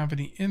like we have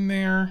any in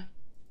there.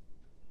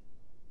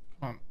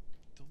 Come on,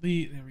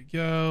 delete. There we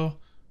go.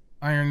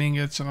 Iron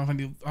ingots. I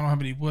don't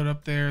have any wood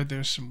up there.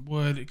 There's some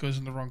wood. It goes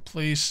in the wrong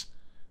place.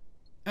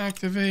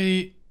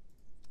 Activate.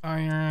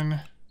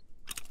 Iron.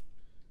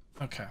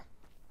 Okay.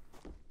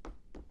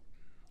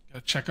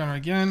 Gotta check on her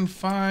again.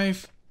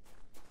 5.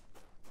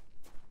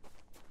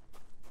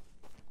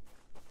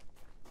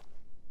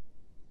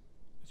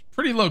 It's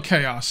pretty low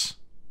chaos,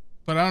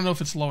 but I don't know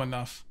if it's low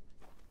enough.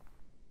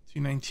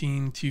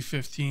 219,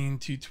 215,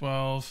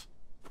 212.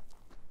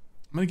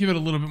 I'm going to give it a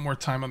little bit more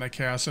time on that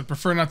chaos. I'd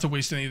prefer not to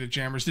waste any of the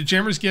jammers. The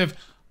jammers give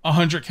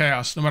 100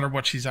 chaos no matter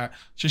what she's at.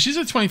 So she's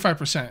at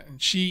 25%, and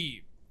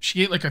she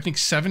ate like I think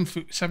 7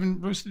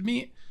 roasted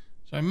meat.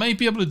 So I might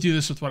be able to do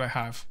this with what I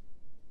have.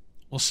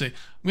 We'll see. I'm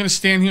going to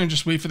stand here and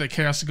just wait for the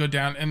chaos to go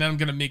down, and then I'm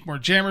going to make more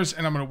jammers,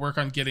 and I'm going to work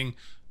on getting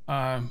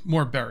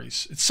more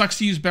berries. It sucks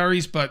to use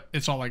berries, but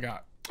it's all I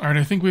got. All right,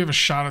 I think we have a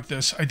shot at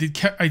this. I did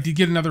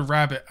get another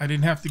rabbit. I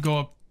didn't have to go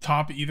up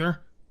top either.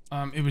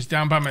 It was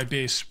down by my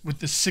base with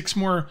the 6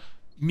 more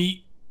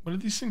meat. What are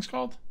these things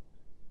called?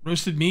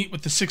 Roasted meat.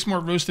 With the 6 more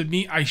roasted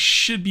meat, I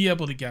should be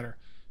able to get her.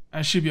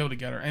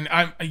 And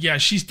yeah,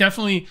 she's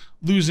definitely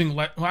losing.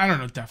 Well, I don't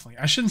know. Definitely.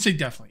 I shouldn't say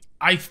definitely.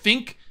 I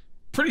think,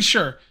 pretty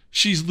sure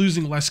she's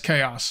losing less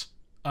chaos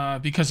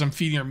because I'm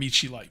feeding her meat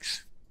she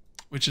likes,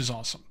 which is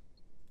awesome.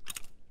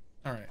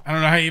 All right. I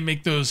don't know how you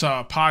make those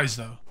pies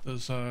though.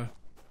 Those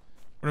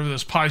whatever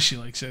those pies she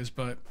likes is,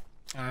 but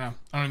I don't know.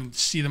 I don't even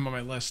see them on my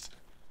list.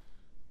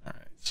 All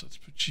right. So let's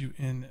put you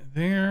in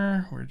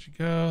there. Where'd you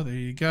go? There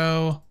you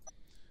go.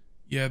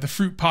 Yeah, the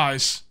fruit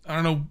pies. I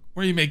don't know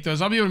where you make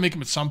those. I'll be able to make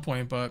them at some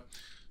point, but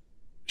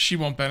she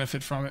won't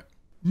benefit from it.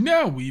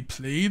 Now we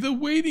play the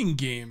waiting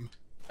game.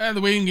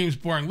 The waiting game's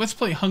boring. Let's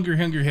play Hungry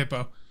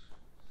Hippo.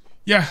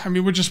 Yeah, I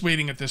mean, we're just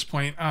waiting at this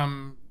point.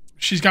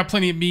 She's got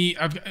plenty of meat.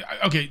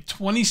 Okay,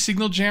 20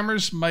 signal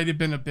jammers might have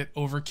been a bit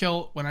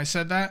overkill when I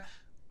said that.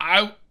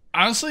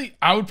 Honestly,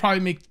 I would probably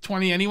make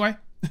 20 anyway,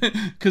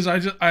 because I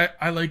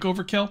like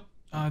overkill.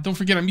 Don't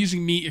forget, I'm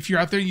using meat. If you're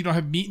out there and you don't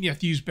have meat and you have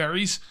to use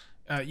berries,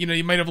 you know,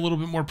 you might have a little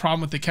bit more problem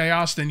with the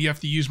chaos. Then you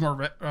have to use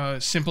more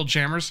simple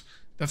jammers.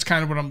 That's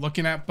kind of what I'm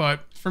looking at.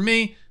 But for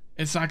me,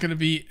 it's not going to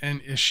be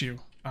an issue.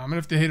 I'm going to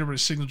have to hit over to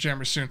signal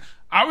jammer soon.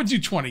 I would do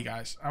 20,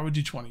 guys. I would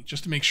do 20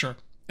 just to make sure.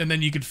 And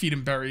then you could feed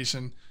him berries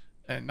and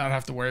not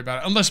have to worry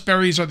about it. Unless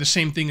berries are the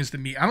same thing as the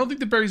meat. I don't think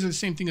the berries are the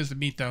same thing as the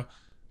meat, though.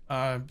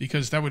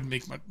 Because that would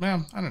make my...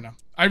 Well, I don't know.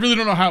 I really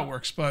don't know how it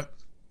works, but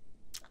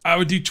I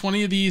would do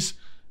 20 of these.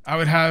 I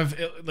would have,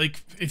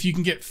 like, if you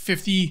can get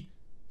 50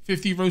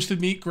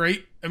 roasted meat,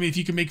 great. I mean, if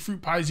you can make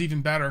fruit pies,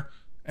 even better.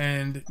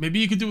 And maybe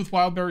you could do it with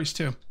wild berries,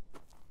 too.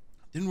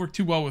 Didn't work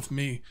too well with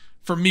me.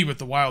 For me, with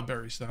the wild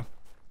berries, though.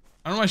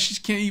 I don't know why she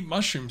just can't eat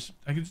mushrooms.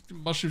 I can just do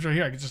mushrooms right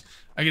here. I can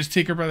just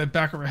take her by the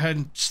back of her head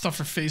and stuff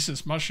her face in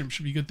this mushroom.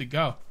 Should be good to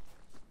go. All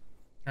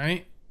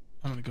right.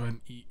 I'm gonna go ahead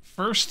and eat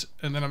first,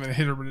 and then I'm gonna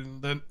hit her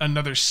with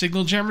another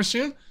signal jammer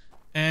soon.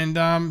 And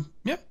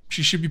yeah,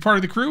 she should be part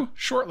of the crew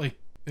shortly.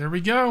 There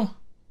we go.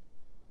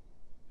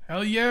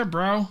 Hell yeah,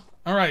 bro.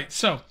 All right,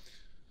 so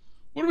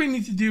what do we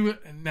need to do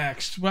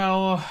next?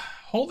 Well,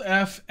 hold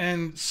F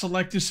and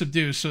select to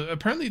subdue. So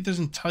apparently it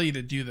doesn't tell you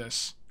to do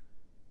this.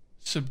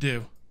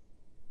 Subdue.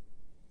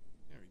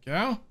 There we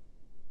go.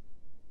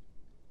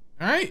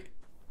 All right.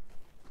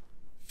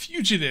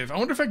 Fugitive. I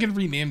wonder if I can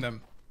rename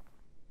them.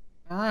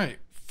 All right.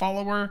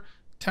 Follower,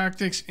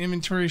 tactics,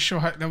 inventory, show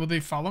height. Now will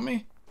they follow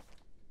me?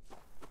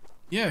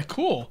 Yeah,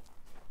 cool.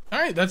 All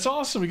right, that's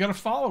awesome. We got a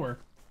follower.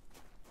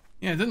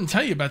 Yeah, it doesn't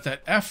tell you about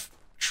that F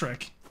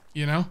trick,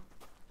 you know?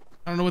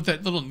 I don't know what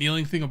that little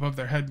kneeling thing above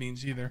their head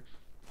means either.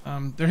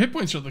 Their hit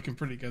points are looking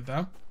pretty good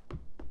though.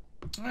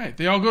 All right,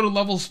 they all go to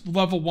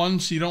level 1,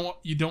 so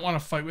you don't want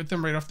to fight with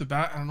them right off the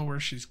bat. I don't know where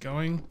she's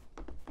going.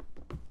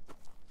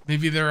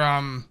 Maybe they're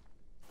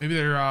what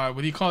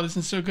do you call it?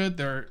 Isn't so good?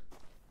 They're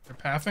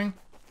pathing.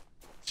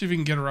 See if we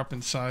can get her up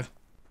inside.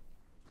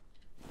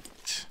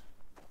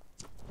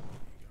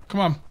 Come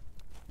on.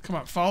 Come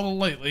on, follow the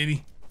light,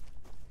 lady.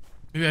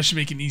 Maybe I should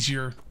make an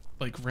easier,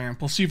 like, ramp.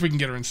 We'll see if we can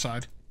get her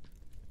inside.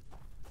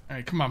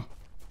 Alright, come on.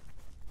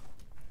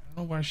 I don't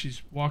know why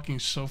she's walking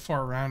so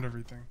far around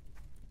everything.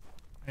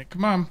 Alright,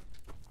 come on.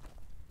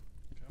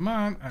 Come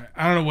on. Alright,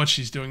 I don't know what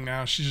she's doing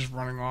now. She's just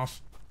running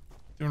off.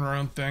 Doing her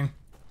own thing.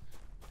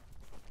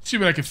 See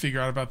what I can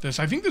figure out about this.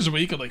 I think there's a way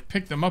you could, like,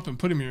 pick them up and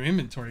put them in your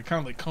inventory. Kind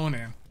of like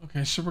Conan.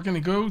 Okay, so we're going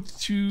to go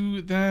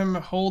to them,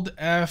 hold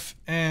F,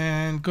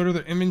 and go to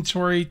their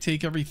inventory,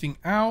 take everything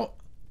out.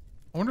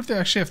 I wonder if they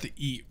actually have to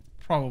eat.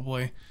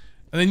 Probably.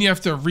 And then you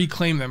have to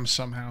reclaim them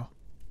somehow.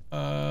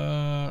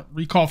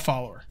 Recall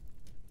follower.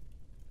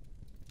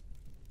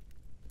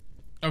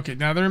 Okay,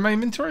 now they're in my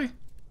inventory?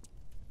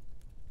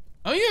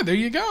 Oh yeah, there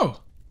you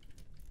go.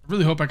 I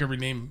really hope I can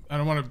rename. I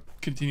don't want to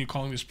continue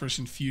calling this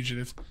person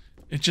fugitive.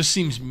 It just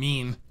seems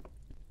mean.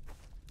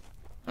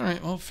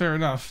 Alright, well, fair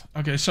enough.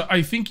 Okay, so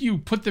I think you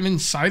put them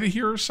inside of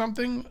here or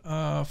something.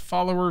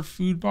 Follower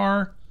food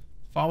bar.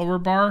 Follower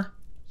bar.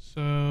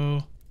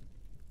 So,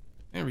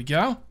 there we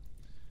go.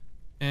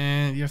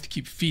 And you have to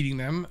keep feeding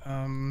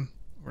them.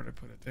 Where did I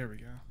put it? There we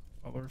go.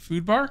 Follower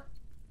food bar.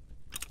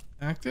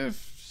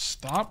 Active.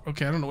 Stop.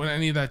 Okay, I don't know what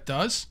any of that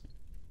does.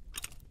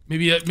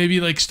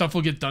 Maybe like stuff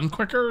will get done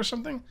quicker or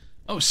something.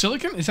 Oh,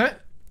 silicon? Is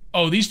that?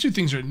 Oh, these two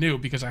things are new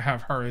because I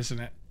have her, isn't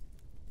it?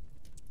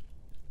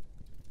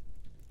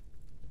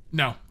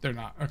 No, they're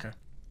not. Okay.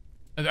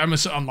 I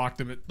must have unlocked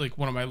them at like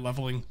one of my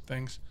leveling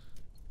things.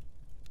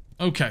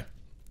 Okay.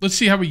 Let's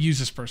see how we use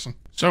this person.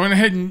 So I went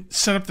ahead and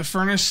set up the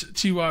furnace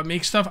to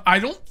make stuff. I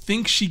don't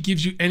think she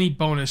gives you any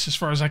bonus as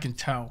far as I can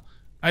tell.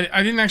 I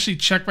didn't actually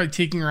check by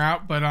taking her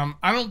out, but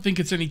I don't think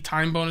it's any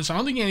time bonus. I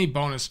don't think any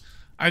bonus.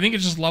 I think it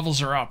just levels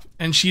her up.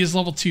 And she is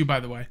level 2,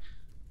 by the way.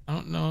 I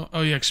don't know.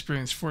 Oh, yeah,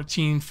 experience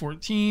 14,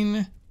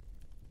 14.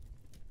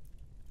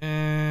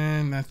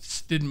 And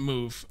that didn't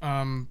move.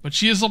 But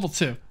she is level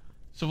 2.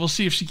 So we'll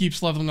see if she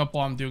keeps leveling up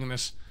while I'm doing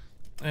this.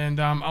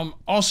 And I'm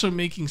also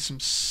making some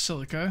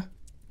silica.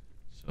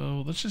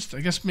 So let's just, I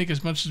guess, make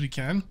as much as we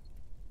can.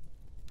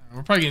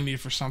 We're probably going to need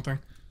it for something.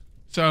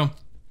 So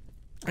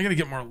I got to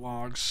get more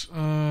logs.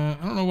 I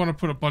don't know when to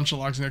put a bunch of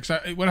logs in there.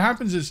 Because what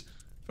happens is,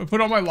 if I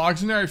put all my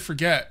logs in there, I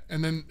forget.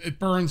 And then it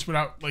burns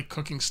without, like,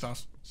 cooking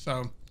stuff.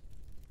 So,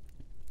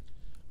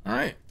 all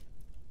right.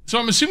 So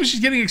I'm assuming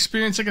she's getting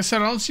experience. Like I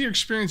said, I don't see her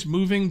experience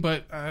moving.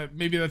 But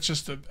maybe that's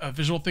just a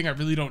visual thing. I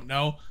really don't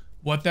know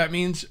what that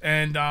means.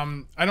 And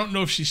I don't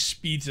know if she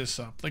speeds this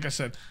up. Like I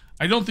said,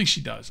 I don't think she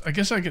does. I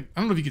guess I don't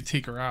know if you could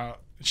take her out.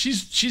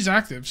 She's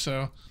active,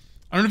 so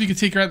I don't know if you could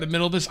take her out in the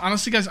middle of this.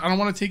 Honestly, guys, I don't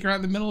want to take her out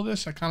in the middle of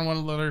this. I kind of want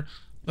to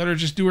let her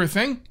just do her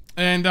thing.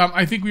 And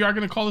I think we are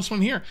going to call this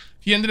one here.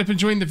 If you ended up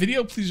enjoying the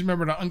video, please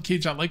remember to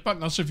uncage that like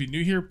button. Also, if you're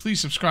new here,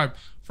 please subscribe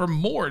for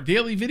more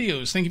daily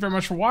videos. Thank you very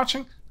much for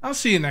watching. I'll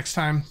see you next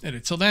time. And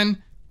until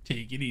then,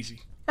 take it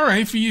easy.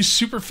 Alright, for you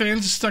super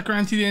fans that stuck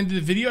around to the end of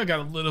the video, I got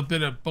a little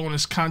bit of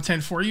bonus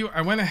content for you.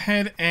 I went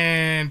ahead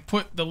and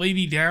put the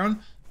lady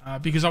down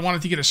because I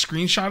wanted to get a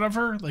screenshot of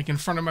her, like in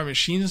front of my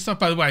machines and stuff.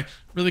 By the way,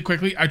 really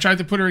quickly, I tried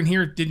to put her in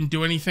here, didn't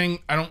do anything.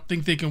 I don't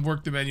think they can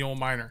work the manual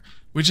miner,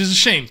 which is a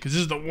shame because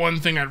this is the one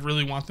thing I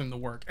really want them to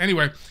work.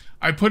 Anyway,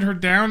 I put her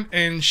down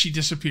and she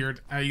disappeared.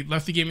 I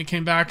left the game and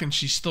came back and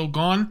she's still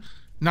gone.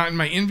 Not in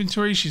my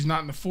inventory, she's not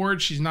in the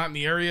forge, she's not in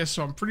the area,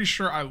 so I'm pretty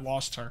sure I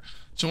lost her.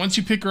 So once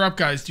you pick her up,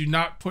 guys, do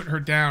not put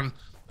her down,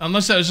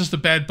 unless that was just a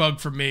bad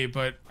bug for me,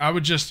 but I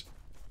would just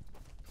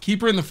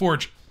keep her in the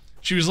forge.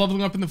 She was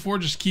leveling up in the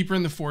forge, just keep her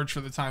in the forge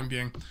for the time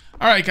being.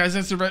 Alright, guys,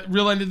 that's the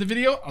real end of the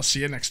video. I'll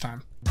see you next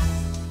time.